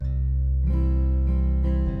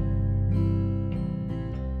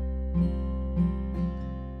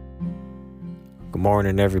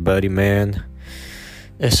morning, everybody, man.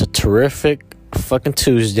 It's a terrific fucking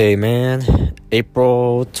Tuesday, man.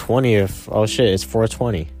 April 20th. Oh, shit, it's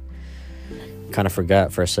 420. Kind of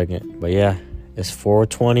forgot for a second. But, yeah, it's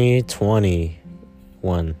 4/20/21.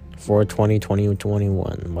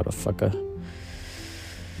 4/20/2021, motherfucker.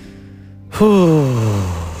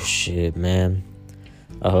 Whew, shit, man.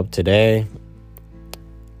 I hope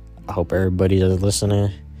everybody that's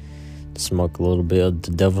listening smoke a little bit of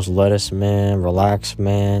the devil's lettuce, man. Relax,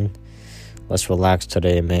 man. Let's relax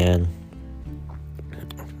today, man.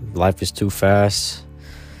 Life is too fast.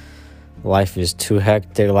 Life is too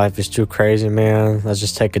hectic. Life is too crazy, man. Let's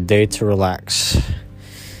just take a day to relax.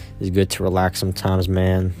 It's good to relax sometimes,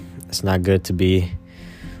 man. It's not good to be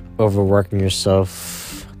overworking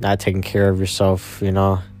yourself, not taking care of yourself,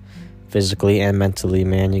 physically and mentally,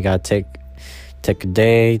 man. You gotta take a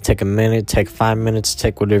day, take a minute, take 5 minutes,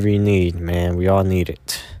 take whatever you need, man. We all need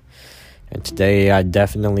it. And today, I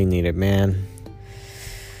definitely need it, man.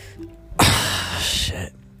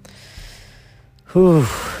 Shit. Whew.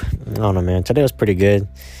 I don't know, man. Today was pretty good.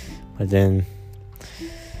 But then,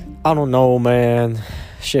 I don't know, man.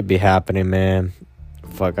 Shit be happening, man.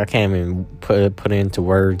 Fuck, I can't even put it into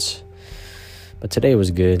words. But today was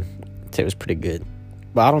good. Today was pretty good.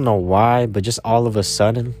 But I don't know why, but just all of a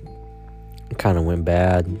sudden, it kind of went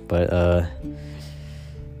bad. But,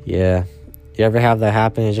 yeah. You ever have that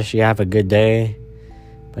happen? It's just you have a good day,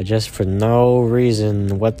 but just for no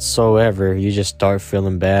reason whatsoever, you just start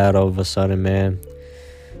feeling bad all of a sudden, man.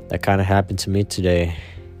 That kind of happened to me today.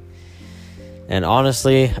 And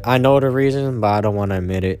honestly, I know the reason, but I don't want to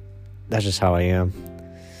admit it. That's just how I am.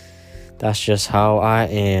 That's just how I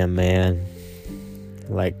am, man.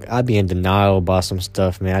 Like, I be in denial about some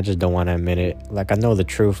stuff, man. I just don't want to admit it. Like, I know the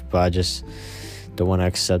truth, but I just don't want to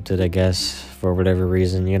accept it, I guess, for whatever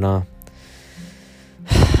reason,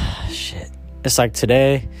 Shit. It's like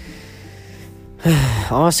today.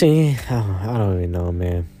 Honestly, I don't even know,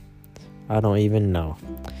 man. I don't even know.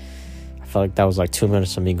 I felt like that was like 2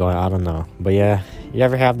 minutes of me going, I don't know. But yeah, you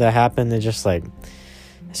ever have that happen? It's just like,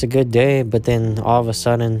 it's a good day, but then all of a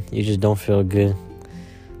sudden, you just don't feel good.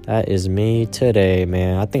 That is me today,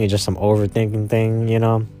 man. I think it's just some overthinking thing, I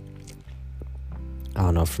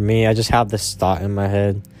don't know. For me, I just have this thought in my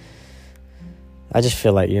head. I just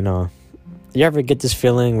feel like, you ever get this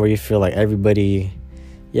feeling where you feel like everybody,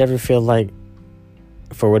 you ever feel like,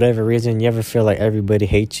 for whatever reason, you ever feel like everybody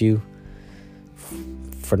hates you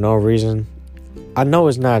for no reason? I know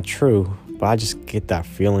it's not true, but I just get that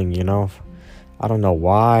feeling, I don't know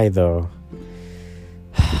why, though.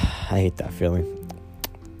 I hate that feeling.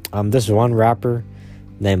 This one rapper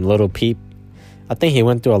named Lil Peep, I think he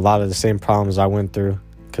went through a lot of the same problems I went through,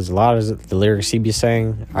 because a lot of the lyrics he be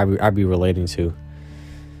saying, I be relating to.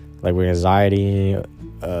 Like with anxiety,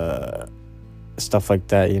 stuff like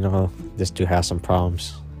that, this dude has some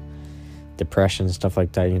problems. Depression, stuff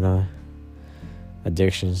like that,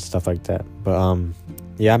 addiction, stuff like that. But,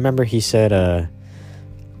 yeah, I remember he said,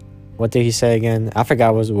 what did he say again? I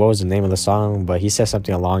forgot what was the name of the song, but he said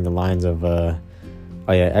something along the lines of,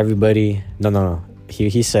 everybody, no.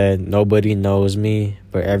 He said, nobody knows me,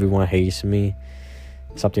 but everyone hates me.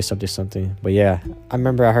 Something. But yeah, I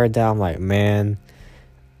remember I heard that, I'm like, man,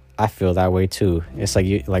 I feel that way too. It's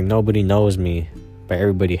like nobody knows me, but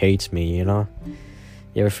everybody hates me, You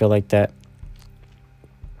ever feel like that?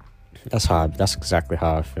 That's exactly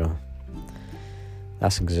how I feel.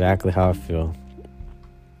 That's exactly how I feel.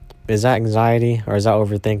 Is that anxiety or is that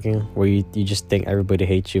overthinking where you just think everybody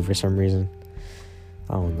hates you for some reason?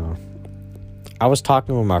 I don't know. I was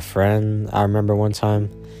talking with my friend, I remember one time,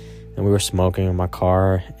 and we were smoking in my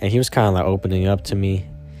car, and he was kind of like opening up to me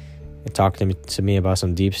and talking to me about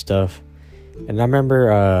some deep stuff. And I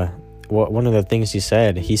remember one of the things he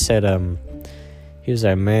said, he was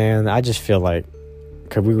like, man, I just feel like,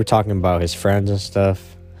 because we were talking about his friends and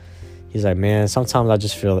stuff, he's like, man, sometimes I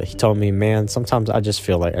just feel like, he told me, man, sometimes I just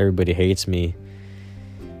feel like everybody hates me,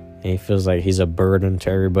 and he feels like he's a burden to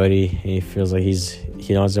everybody, and he feels like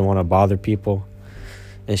he doesn't want to bother people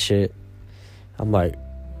and shit. I'm like,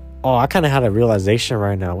 oh, I kind of had a realization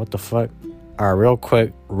right now. What the fuck? All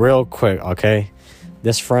right, real quick, okay?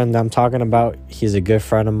 This friend that I'm talking about, he's a good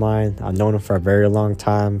friend of mine. I've known him for a very long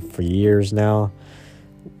time, for years now.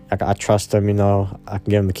 I trust him, I can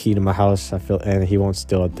give him the key to my house, and he won't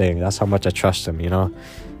steal a thing. That's how much I trust him,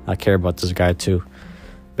 I care about this guy too.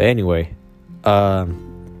 But anyway,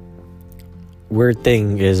 weird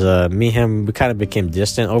thing is, me and him, we kind of became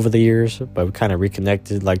distant over the years, but we kind of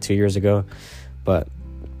reconnected like 2 years ago. But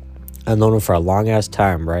I've known him for a long ass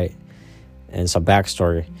time, right? And some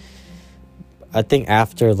backstory. I think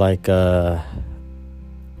after like I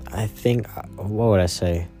I think, what would I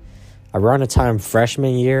say? Around the time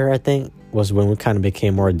freshman year, I think, was when we kind of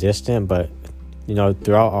became more distant. But,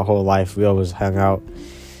 throughout our whole life, we always hung out,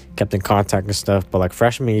 kept in contact and stuff. But like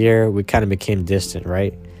freshman year, we kind of became distant,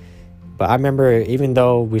 right? But I remember, even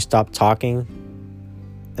though we stopped talking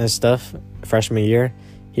and stuff freshman year,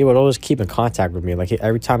 he would always keep in contact with me. Like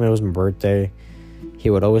every time it was my birthday, he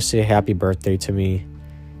would always say happy birthday to me,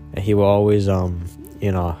 and he would always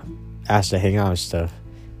ask to hang out and stuff.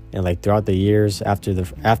 And like throughout the years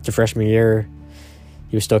after freshman year,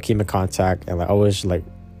 he would still keep in contact and like always like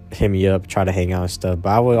hit me up, try to hang out and stuff. But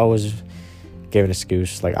I would always give an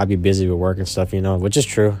excuse, like I'd be busy with work and stuff, which is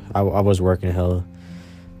true. I was working hella.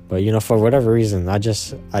 But for whatever reason, I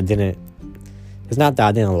didn't. It's not that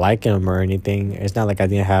I didn't like him or anything. It's not like I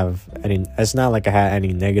didn't have any. It's not like I had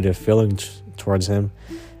any negative feelings towards him.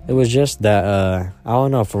 It was just that I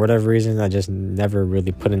don't know, for whatever reason, I just never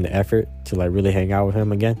really put in the effort to like really hang out with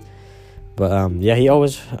him again. But yeah, he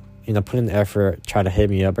always put in the effort, try to hit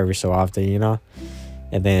me up every so often,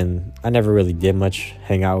 and then I never really did much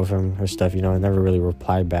hang out with him or stuff. I never really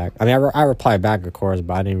replied back. I mean, I replied back, of course,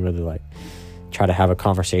 but I didn't really like try to have a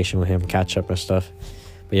conversation with him, catch up and stuff.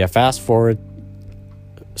 But yeah, fast forward.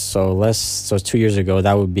 So 2 years ago,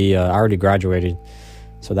 that would be I already graduated,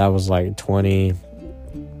 so that was like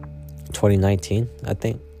 2019, I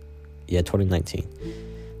think. Yeah, 2019.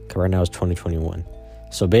 Cause right now it's 2021.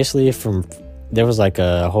 So basically, there was like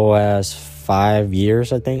a whole ass 5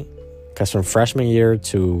 years, I think. Cause from freshman year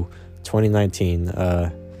to 2019,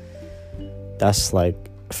 that's like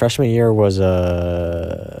freshman year was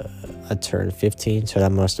I turned 15, so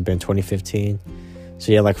that must have been 2015.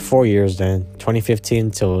 So yeah, like 4 years then, 2015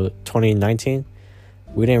 till 2019.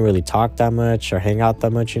 We didn't really talk that much or hang out that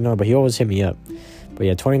much, but he always hit me up. But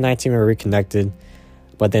yeah, 2019 we were reconnected.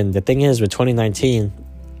 But then the thing is, with 2019,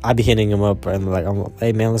 I'd be hitting him up and like,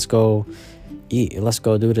 hey man, let's go eat, let's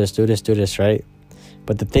go do this, right?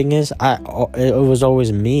 But the thing is, it was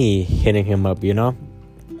always me hitting him up,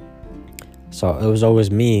 So it was always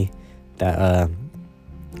me that I'm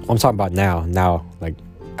talking about now, like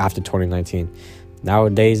after 2019.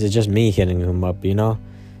 Nowadays, it's just me hitting him up,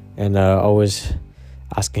 and always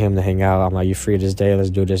asking him to hang out. I'm like, you free this day?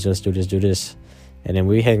 Let's do this. And then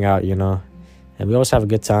we hang out, and we always have a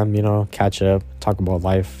good time, catch up, talk about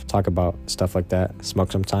life, talk about stuff like that,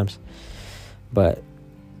 smoke sometimes. But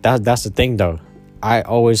that's the thing, though. I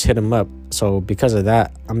always hit him up. So because of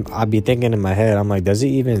that, I'd be thinking in my head, I'm like, does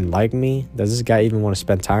he even like me? Does this guy even want to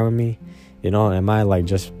spend time with me? Am I like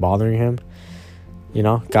just bothering him?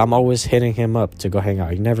 I'm always hitting him up to go hang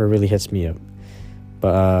out. He never really hits me up.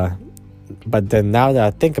 But then now that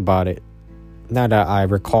I think about it, now that I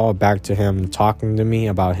recall back to him talking to me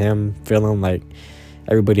about him feeling like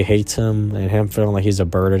everybody hates him and him feeling like he's a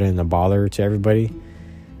burden and a bother to everybody,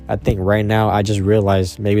 I think right now I just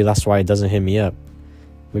realized maybe that's why he doesn't hit me up.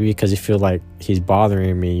 Maybe because he feel like he's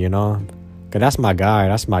bothering me, Because that's my guy.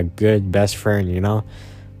 That's my good best friend,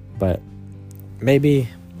 But maybe,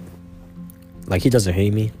 like, he doesn't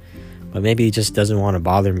hate me, but maybe he just doesn't want to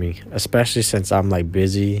bother me, especially since I'm like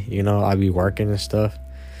busy, I be working and stuff,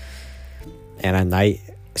 and at night,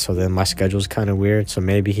 so then my schedule's kind of weird. So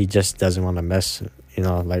maybe he just doesn't want to mess,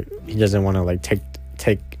 like he doesn't want to like take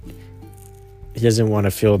he doesn't want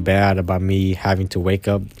to feel bad about me having to wake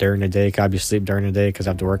up during the day, cause I be asleep during the day because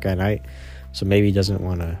I have to work at night. So maybe he doesn't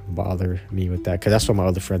want to bother me with that, because that's what my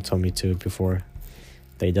other friend told me too before,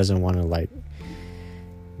 that he doesn't want to like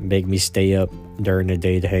make me stay up during the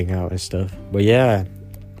day to hang out and stuff. But yeah,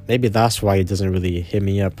 maybe that's why he doesn't really hit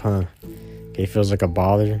me up, huh? He feels like a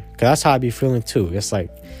bother, because that's how I be feeling too. It's like,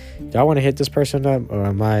 do I want to hit this person up, or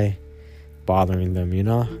am I bothering them,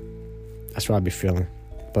 That's what I be feeling.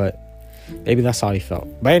 But maybe that's how he felt.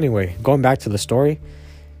 But anyway, going back to the story,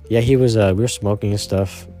 yeah, he was we were smoking and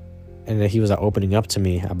stuff, and then he was opening up to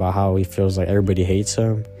me about how he feels like everybody hates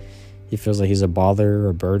him. He feels like he's a bother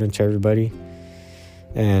or burden to everybody.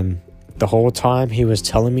 And the whole time he was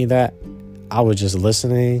telling me that, I was just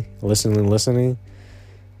listening.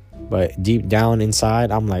 But deep down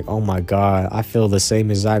inside, I'm like, oh my God, I feel the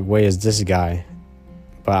same exact way as this guy.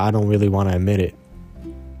 But I don't really want to admit it.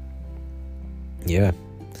 Yeah.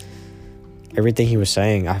 Everything he was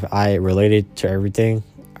saying, I related to everything.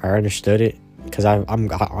 I understood it. Because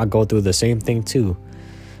I go through the same thing too.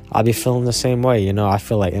 I'll be feeling the same way, I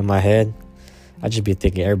feel like in my head, I just be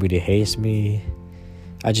thinking everybody hates me.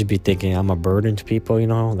 I just be thinking I'm a burden to people,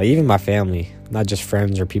 like even my family, not just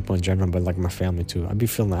friends or people in general, but like my family too. I be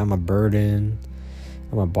feeling like I'm a burden,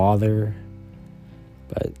 I'm a bother.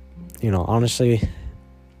 But, honestly,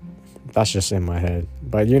 that's just in my head.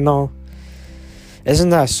 But, isn't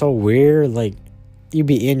that so weird? Like, you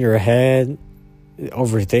be in your head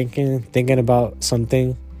overthinking, thinking about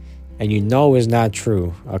something, and you know it's not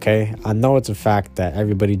true, okay? I know it's a fact that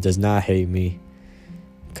everybody does not hate me,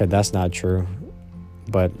 because that's not true.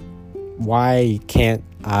 But why can't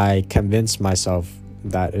I convince myself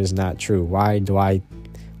that is not true? Why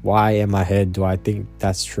in my head do I think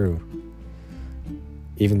that's true?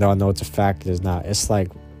 Even though I know it's a fact, it is not. It's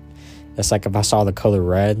like if I saw the color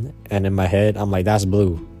red, and in my head, I'm like, that's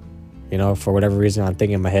blue. You know, for whatever reason, I'm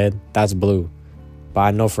thinking in my head, that's blue. But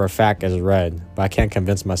I know for a fact it's red. But I can't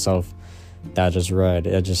convince myself that it's red.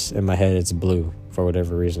 It just, in my head, it's blue for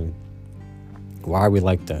whatever reason. Why are we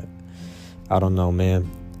like that? I don't know, man.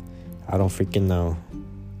 I don't freaking know.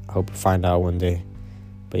 I hope we find out one day.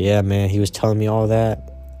 But yeah, man, he was telling me all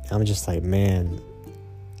that. I'm just like, man,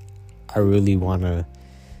 I really want to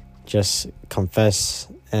just confess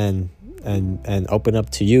and open up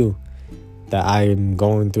to you that I'm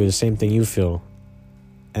going through the same thing you feel,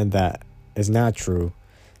 and that it's not true.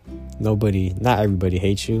 Not everybody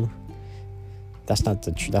hates you. That's not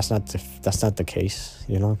the case,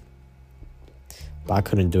 you know. But I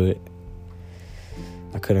couldn't do it.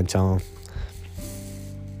 I couldn't tell him.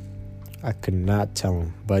 I could not tell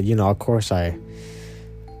him. But, you know, of course I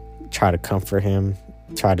try to comfort him,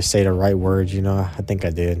 try to say the right words, you know. I think I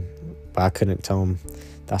did. But I couldn't tell him.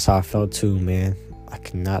 That's how I felt too, man. I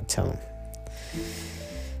could not tell him.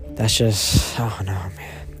 That's just, I don't know,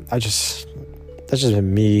 man. That's just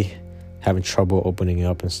been me having trouble opening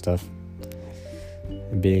up and stuff.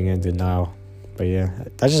 And being in denial. But yeah,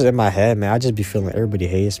 that's just in my head, man. I just be feeling everybody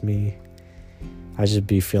hates me. I just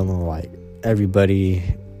be feeling like everybody,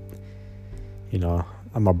 you know,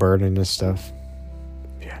 I'm a burden and stuff.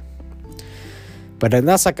 Yeah. But then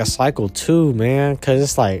that's like a cycle too, man. Because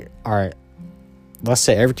it's like, all right, let's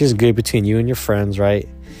say everything's good between you and your friends, right?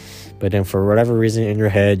 But then for whatever reason in your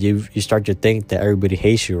head, you start to think that everybody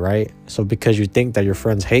hates you, right? So because you think that your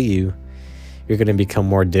friends hate you, you're going to become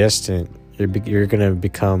more distant. You're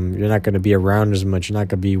not going to be around as much. You're not going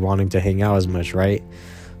to be wanting to hang out as much, right?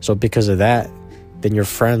 So because of that, then your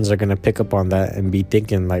friends are going to pick up on that and be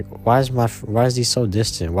thinking like, why is he so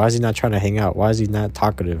distant? Why is he not trying to hang out? Why is he not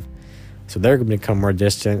talkative? So they're going to become more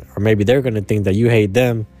distant, or maybe they're going to think that you hate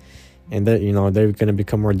them, and that, you know, they're going to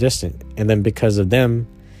become more distant. And then because of them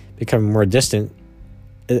becoming more distant,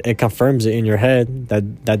 it confirms it in your head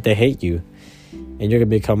that they hate you, and you're going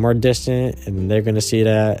to become more distant, and they're going to see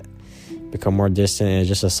that, become more distant, and it's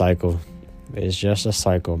just a cycle. It's just a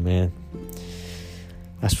cycle, man.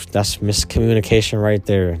 That's miscommunication right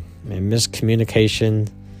there. Man, miscommunication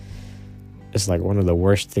is like one of the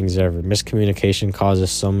worst things ever. Miscommunication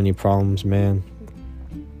causes so many problems, man.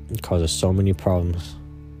 It causes so many problems.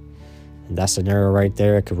 And that scenario right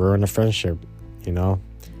there, it could ruin a friendship, you know.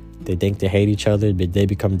 They think they hate each other, but they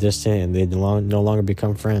become distant, and they no longer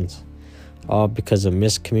become friends. All because of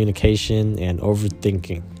miscommunication and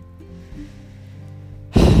overthinking.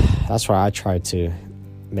 That's why I try to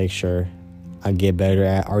make sure I get better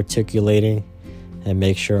at articulating and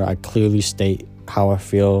make sure I clearly state how I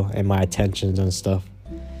feel and my intentions and stuff.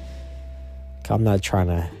 I'm not trying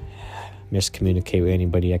to miscommunicate with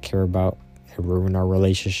anybody I care about and ruin our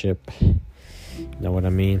relationship. You know what I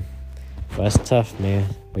mean? But it's tough, man.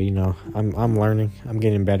 But you know, I'm learning. I'm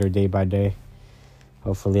getting better day by day.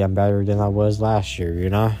 Hopefully I'm better than I was last year, you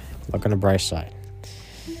know? Look on the bright side.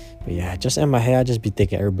 But yeah, just in my head, I just be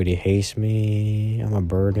thinking everybody hates me. I'm a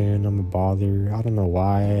burden. I'm a bother. I don't know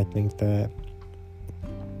why I think that.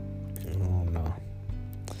 I don't know.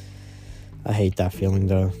 I hate that feeling,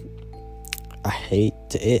 though. I hate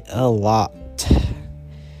it a lot.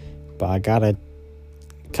 But I gotta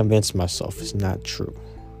convince myself it's not true.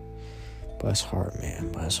 But it's hard,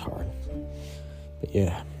 man. But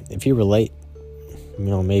yeah, if you relate, you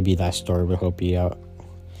know, maybe that story will help you out.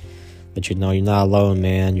 But you know, you're not alone,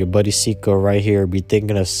 man. Your buddy Seco right here be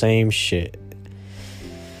thinking the same shit.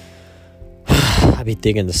 I be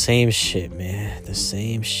thinking the same shit, man. The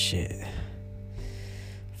same shit.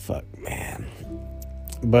 Fuck, man.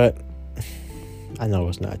 But I know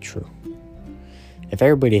it's not true. If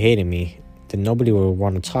everybody hated me, then nobody would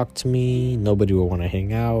want to talk to me. Nobody would want to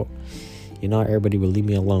hang out. You know, everybody would leave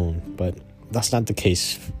me alone. But that's not the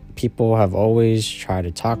case. People have always tried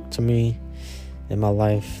to talk to me in my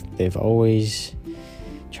life. They've always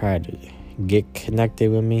tried to get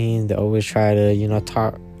connected with me. They always try to, you know,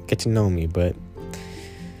 get to know me. But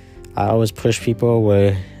I always push people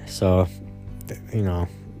away. So, you know,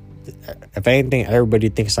 if anything, everybody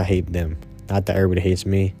thinks I hate them. Not that everybody hates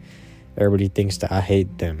me. Everybody thinks that I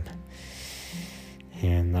hate them.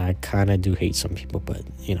 And I kind of do hate some people, but,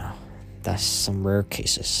 you know, that's some rare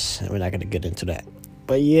cases. We're not going to get into that.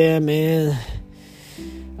 But yeah, man,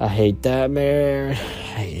 I hate that, man. I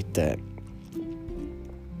hate that.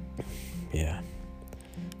 Yeah.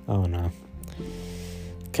 Oh, no.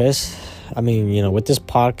 Because, I mean, you know, with this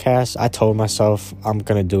podcast, I told myself I'm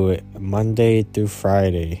going to do it Monday through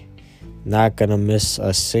Friday. Not going to miss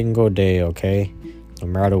a single day, okay? No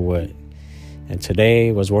matter what. And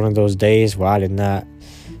today was one of those days where I did not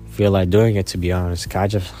feel like doing it, to be honest.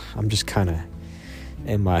 I'm just kind of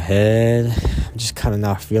in my head. I'm just kind of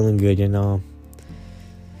not feeling good, you know?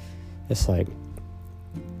 It's like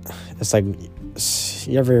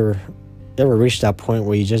you ever reach that point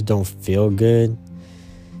where you just don't feel good?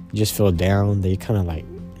 You just feel down, that you kind of like,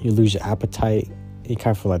 you lose your appetite, you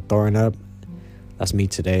kind of feel like throwing up. That's me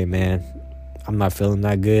today, man. I'm not feeling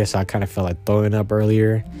that good, so I kind of felt like throwing up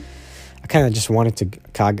earlier. I kind of just wanted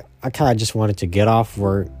to get off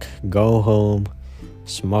work, go home,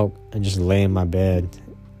 smoke, and just lay in my bed.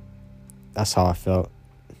 That's how I felt,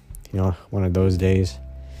 you know, one of those days.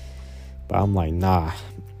 But I'm like, nah.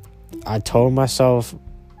 I told myself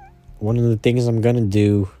one of the things I'm gonna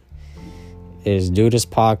do is do this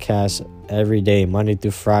podcast every day, Monday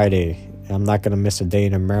through Friday. I'm not gonna miss a day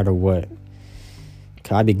no matter what.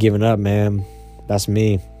 Cause I be giving up, man. That's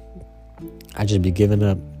me. I just be giving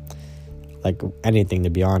up like anything, to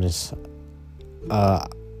be honest.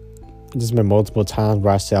 There's been multiple times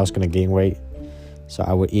where I said I was gonna gain weight, so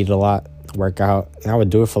I would eat a lot, work out, and I would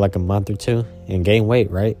do it for like a month or two and gain weight,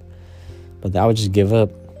 right? But I would just give up.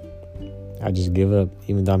 I just give up,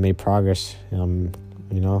 even though I made progress. You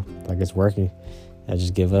know, like it's working. I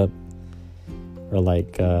just give up. Or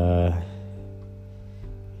like, you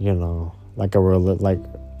know, like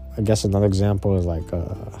I guess another example is like,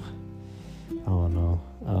 I don't know.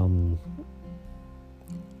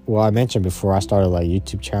 Well, I mentioned before I started like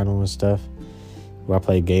YouTube channel and stuff, where I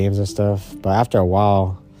play games and stuff. But after a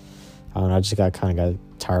while, I don't know, I just got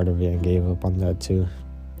tired of it and gave up on that too.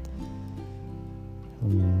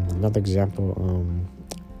 Another example,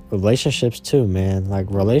 relationships too, man. Like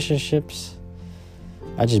relationships,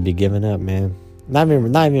 I just be giving up, man. Not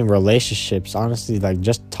even relationships, honestly. Like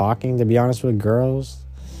just talking, to be honest, with girls.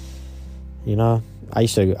 You know, I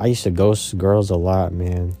used to ghost girls a lot,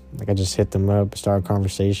 man. Like I just hit them up, start a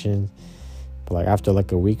conversation, but like after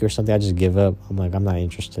like a week or something, I just give up. I'm like, I'm not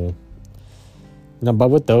interested. No, but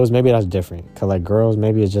with those, maybe that's different. Cause like girls,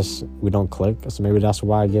 maybe it's just we don't click, so maybe that's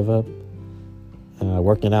why I give up.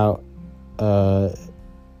 Working out,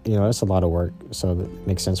 you know, it's a lot of work, so it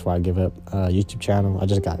makes sense why I give up. YouTube channel, I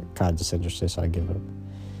just got kind of disinterested, so I give up.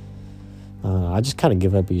 I just kind of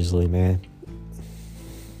give up easily, man.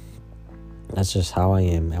 That's just how I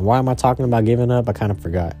am. And why am I talking about giving up? I kind of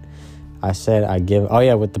forgot. I said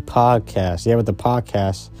with the podcast. Yeah, with the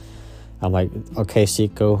podcast, I'm like, okay,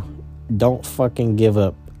 Seiko, don't fucking give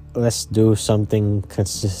up. Let's do something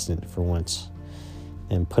consistent for once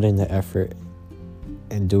and put in the effort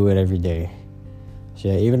and do it every day. So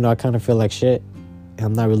yeah, even though I kind of feel like shit and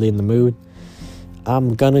I'm not really in the mood,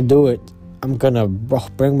 I'm gonna do it. I'm gonna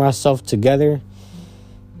bring myself together,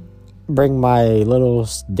 bring my little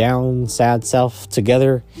down, sad self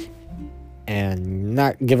together, and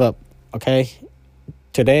not give up, okay?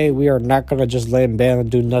 Today, we are not gonna just lay in bed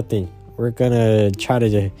and do nothing. We're gonna try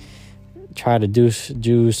to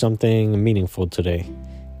do something meaningful today.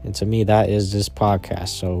 And to me, that is this podcast.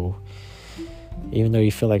 So even though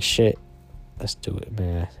you feel like shit, let's do it,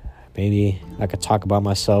 man. Maybe I could talk about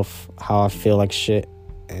myself, how I feel like shit,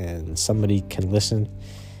 and somebody can listen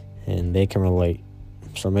and they can relate.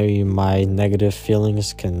 So maybe my negative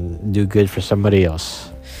feelings can do good for somebody else.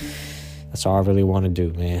 That's all I really want to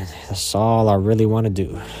do, man. That's all I really want to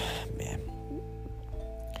do, man.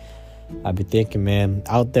 I be thinking, man,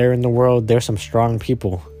 out there in the world, there's some strong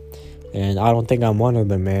people. And I don't think I'm one of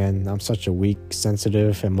them, man. I'm such a weak,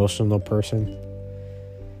 sensitive, emotional person.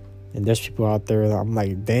 And there's people out there that I'm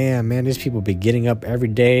like, damn, man, these people be getting up every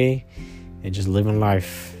day and just living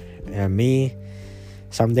life. And me,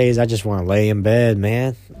 some days I just want to lay in bed,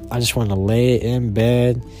 man. I just want to lay in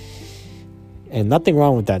bed. And nothing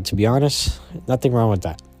wrong with that, to be honest. Nothing wrong with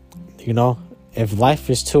that. You know, if life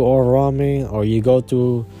is too overwhelming or you go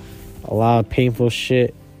through a lot of painful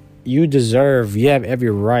shit, you have every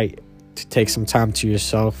right to take some time to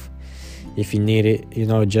yourself if you need it, you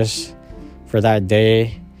know, just for that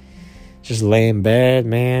day. Just lay in bed,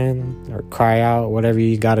 man, or cry out, whatever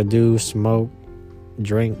you gotta do, smoke,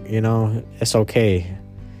 drink, you know, it's okay.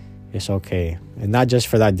 It's okay. And not just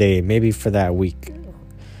for that day, maybe for that week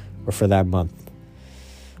or for that month.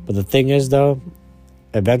 But the thing is, though,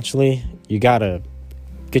 eventually you gotta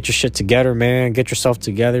get your shit together, man. Get yourself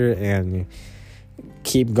together and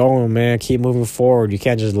keep going, man. Keep moving forward. You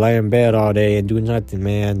can't just lay in bed all day and do nothing,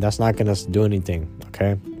 man. That's not gonna do anything,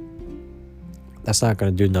 okay? That's not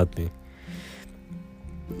gonna do nothing.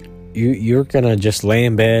 You're gonna just lay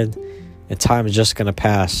in bed, and time is just gonna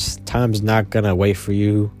pass. Time's not gonna wait for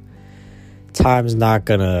you. Time's not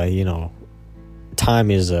gonna,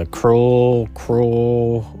 time is a cruel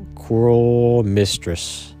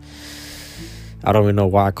mistress. I don't even know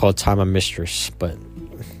why I call time a mistress, but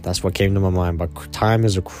that's what came to my mind. But time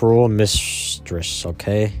is a cruel mistress,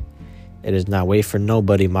 okay? It does not wait for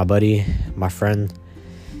nobody, my buddy, my friend.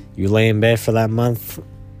 You lay in bed for that month,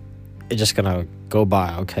 it's just gonna go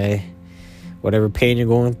by, okay? Whatever pain you're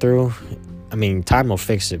going through, I mean, time will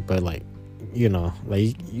fix it, but you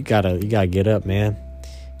gotta get up, man.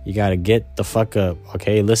 You gotta get the fuck up,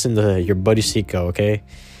 okay? Listen to your buddy Seiko, okay?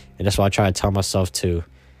 And that's what I try to tell myself too.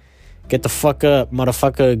 Get the fuck up,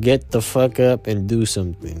 motherfucker. Get the fuck up and do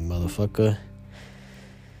something, motherfucker.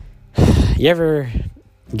 You ever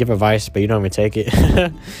give advice, but you don't even take it?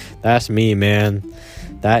 That's me, man.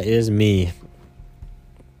 That is me.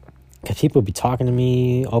 Because people be talking to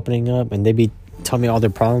me, opening up, and they be telling me all their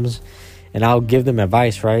problems, and I'll give them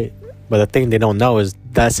advice, right? But the thing they don't know is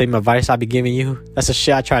that same advice I be giving you, that's the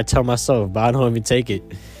shit I try to tell myself, but I don't even take it.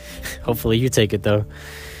 Hopefully you take it, though.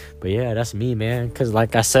 But yeah, that's me, man. Because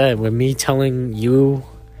like I said, with me telling you,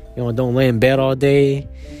 don't lay in bed all day,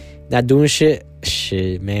 not doing shit,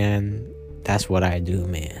 man, that's what I do,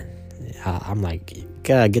 man. I'm like, you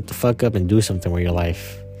gotta get the fuck up and do something with your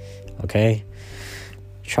life, okay?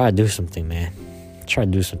 Try to do something, man. Try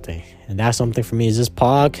to do something. And that something for me is this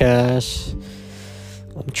podcast.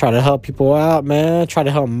 I'm trying to help people out, man. Try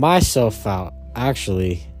to help myself out,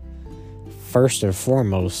 actually. First and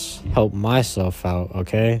foremost, help myself out,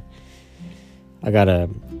 okay?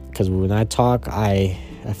 Because when I talk, I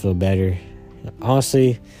feel better.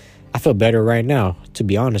 Honestly, I feel better right now, to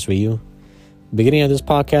be honest with you. Beginning of this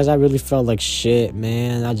podcast, I really felt like shit,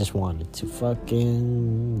 man. I just wanted to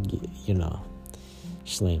fucking,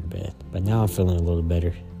 just lay in bed. But now I'm feeling a little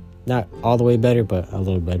better. Not all the way better, but a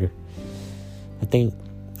little better. I think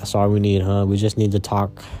that's all we need, huh? We just need to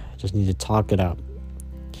talk. Just need to talk it out.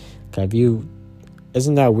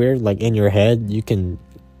 Isn't that weird? Like in your head, you can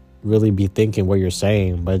really be thinking what you're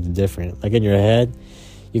saying, but it's different. Like in your head,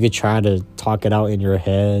 you could try to talk it out in your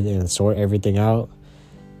head and sort everything out,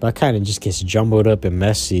 but it kind of just gets jumbled up and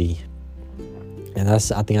messy. And I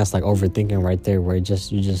think that's like overthinking right there, where you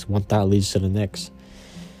just one thought leads to the next.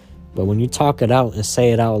 But when you talk it out and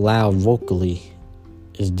say it out loud vocally,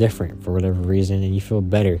 it's different for whatever reason, and you feel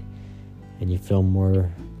better and you feel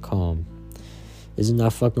more calm. Isn't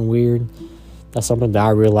that fucking weird? That's something that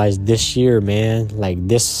I realized this year, man. Like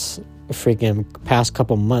this freaking past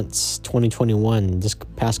couple months, 2021, this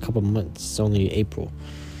past couple months, it's only April.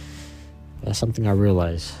 That's something I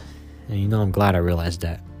realized. And I'm glad I realized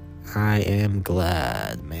that. I am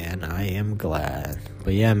glad, man. I am glad.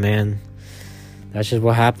 But yeah, man, that's just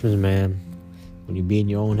what happens, man, when you be in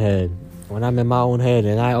your own head. When I'm in my own head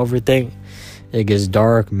and I overthink, it gets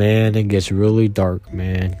dark, man. It gets really dark,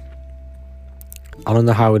 man. I don't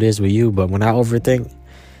know how it is with you, but when I overthink,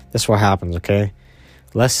 that's what happens, okay?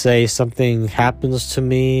 Let's say something happens to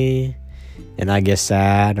me and I get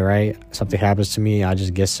sad, right? Something happens to me, I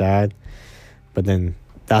just get sad. But then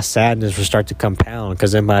that sadness will start to compound,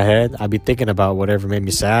 because in my head, I'll be thinking about whatever made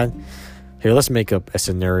me sad. Here, let's make up a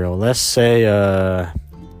scenario. Let's say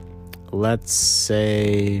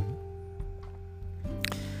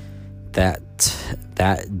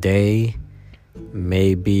that day,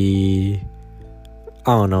 maybe,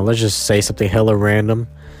 I don't know, let's just say something hella random.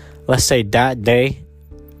 Let's say that day,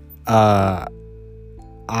 I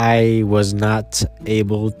was not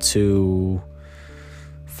able to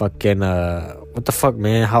fucking, what the fuck,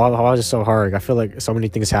 man? How is it so hard? I feel like so many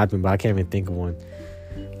things happen, but I can't even think of one.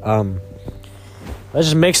 Let's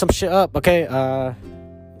just make some shit up, okay?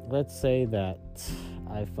 Let's say that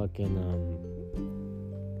I fucking,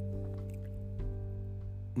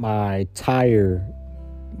 my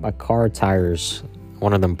car tires,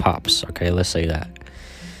 one of them pops, okay? Let's say that.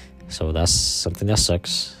 So that's something that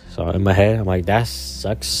sucks. So in my head, I'm like, that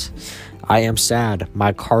sucks. I am sad.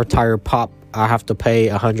 My car tire popped. I have to pay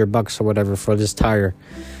 $100 or whatever for this tire.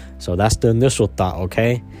 So that's the initial thought,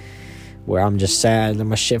 okay? Where I'm just sad and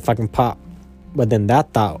my shit fucking pop. But then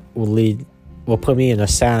that thought will put me in a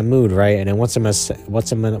sad mood, right? And then once I'm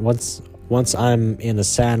in a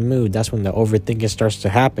sad mood, that's when the overthinking starts to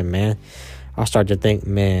happen, man. I start to think,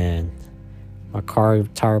 man, my car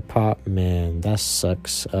tire pop, man, that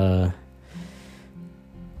sucks. I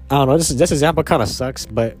don't know, this example kind of sucks,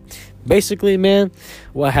 but basically, man,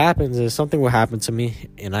 what happens is something will happen to me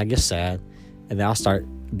and I get sad, and then I'll start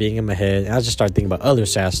being in my head and I just start thinking about other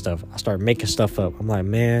sad stuff. I start making stuff up. I'm like,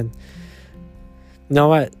 man, you know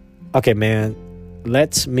what? Okay, man,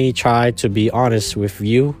 let me try to be honest with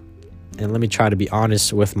you, and let me try to be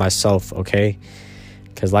honest with myself, okay?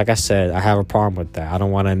 Because like I said, I have a problem with that. I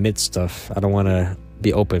don't want to admit stuff. I don't want to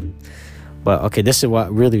be open. But okay, this is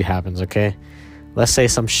what really happens, okay? Let's say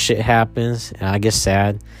some shit happens and I get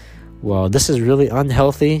sad. Well, this is really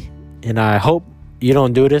unhealthy, and I hope you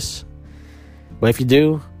don't do this. But if you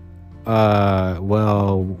do,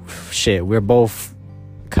 well, shit, we're both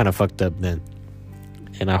kind of fucked up then.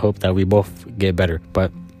 And I hope that we both get better.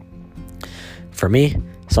 But for me,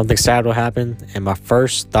 something sad will happen, and my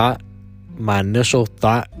first thought, my initial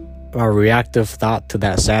thought, my reactive thought to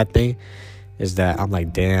that sad thing is that I'm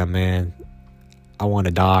like, damn, man, I want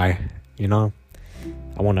to die, you know?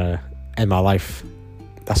 I want to end my life.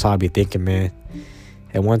 That's how I be thinking, man.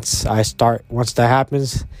 And once that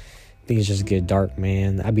happens, things just get dark,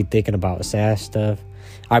 man. I be thinking about sad stuff.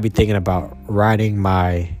 I be thinking about writing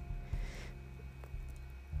my,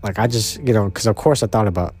 like, I just, because of course I thought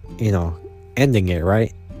about, ending it,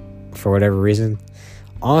 right? For whatever reason.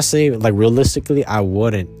 Honestly, like, realistically, I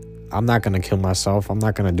wouldn't. I'm not going to kill myself. I'm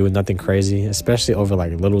not going to do nothing crazy, especially over,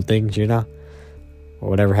 like, little things, or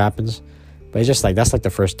whatever happens. But it's just, like, that's, like, the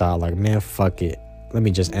first thought. Like, man, fuck it. Let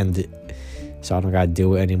me just end it so I don't got to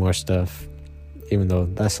deal with any more stuff. Even though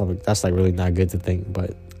that's, like, really not good to think.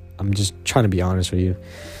 But I'm just trying to be honest with you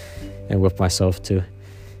and with myself, too.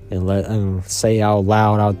 And say out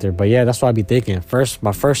loud out there. But, yeah, that's what I be thinking.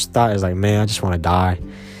 My first thought is, like, man, I just want to die.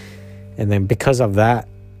 And then because of that,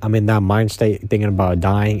 I'm in that mind state thinking about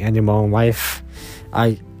dying, ending my own life.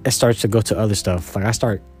 It starts to go to other stuff. Like, I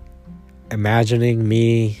start imagining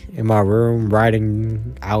me in my room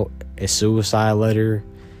writing out a suicide letter,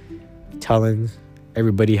 telling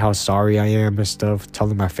everybody how sorry I am and stuff,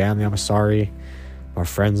 telling my family I'm sorry, my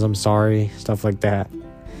friends I'm sorry, stuff like that.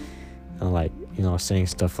 And, like, saying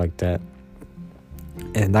stuff like that.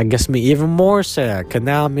 And that gets me even more sad, because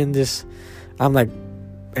now I'm like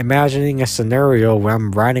imagining a scenario where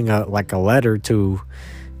I'm writing a letter to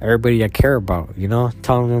everybody I care about,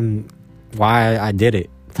 telling them why I did it,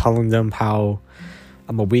 telling them how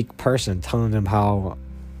I'm a weak person, telling them how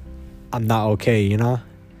I'm not okay,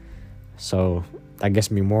 So that gets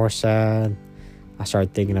me more sad. I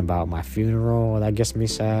start thinking about my funeral. That gets me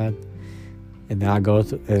sad. And then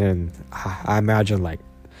I imagine, like,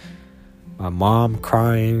 my mom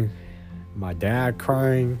crying, my dad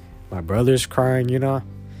crying, my brother's crying,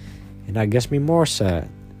 and that gets me more sad.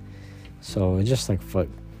 So it's just like, fuck,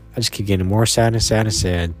 I just keep getting more sad and sad and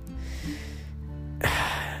sad.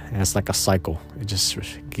 And it's like a cycle. It just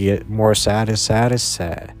get more sad and sad and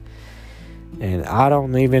sad. And I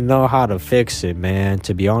don't even know how to fix it, man.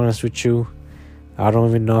 To be honest with you, I don't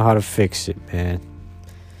even know how to fix it, man.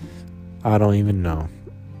 I don't even know.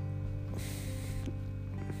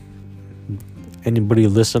 Anybody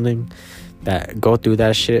listening that go through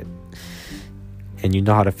that shit and you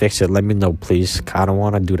know how to fix it, let me know, please. I don't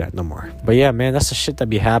want to do that no more. But yeah, man, that's the shit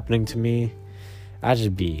that be happening to me. I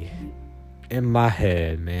just be in my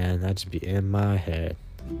head, man. I just be in my head.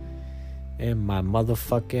 In my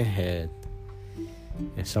motherfucking head.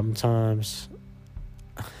 And sometimes,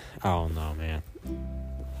 I don't know, man.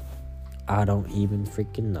 I don't even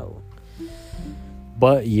freaking know.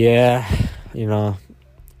 But yeah, that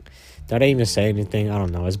ain't even say anything. I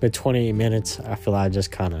don't know. It's been 28 minutes. I feel like I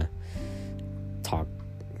just kind of talk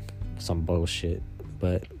some bullshit.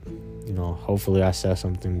 But, hopefully I said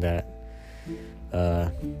something that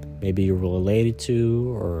maybe you're related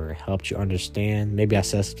to or helped you understand. Maybe I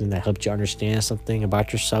said something that helped you understand something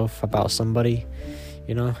about yourself, about somebody,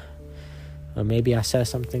 Or maybe I said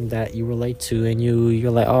something that you relate to and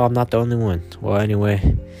you're like, oh, I'm not the only one. Well,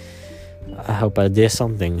 anyway, I hope I did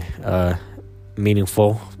something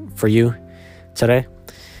meaningful for you today.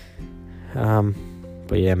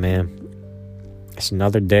 But yeah, man, it's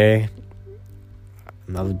another day,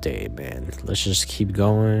 man. Let's just keep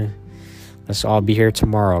going. Let's all be here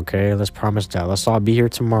tomorrow, okay? Let's promise that. Let's all be here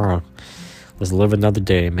tomorrow. Let's live another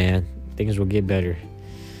day, man. Things will get better.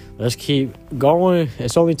 Let's keep going.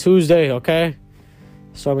 It's only Tuesday, okay?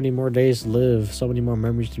 So many more days to live. So many more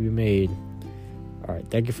memories to be made. All right.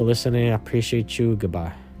 Thank you for listening. I appreciate you.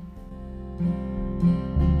 Goodbye.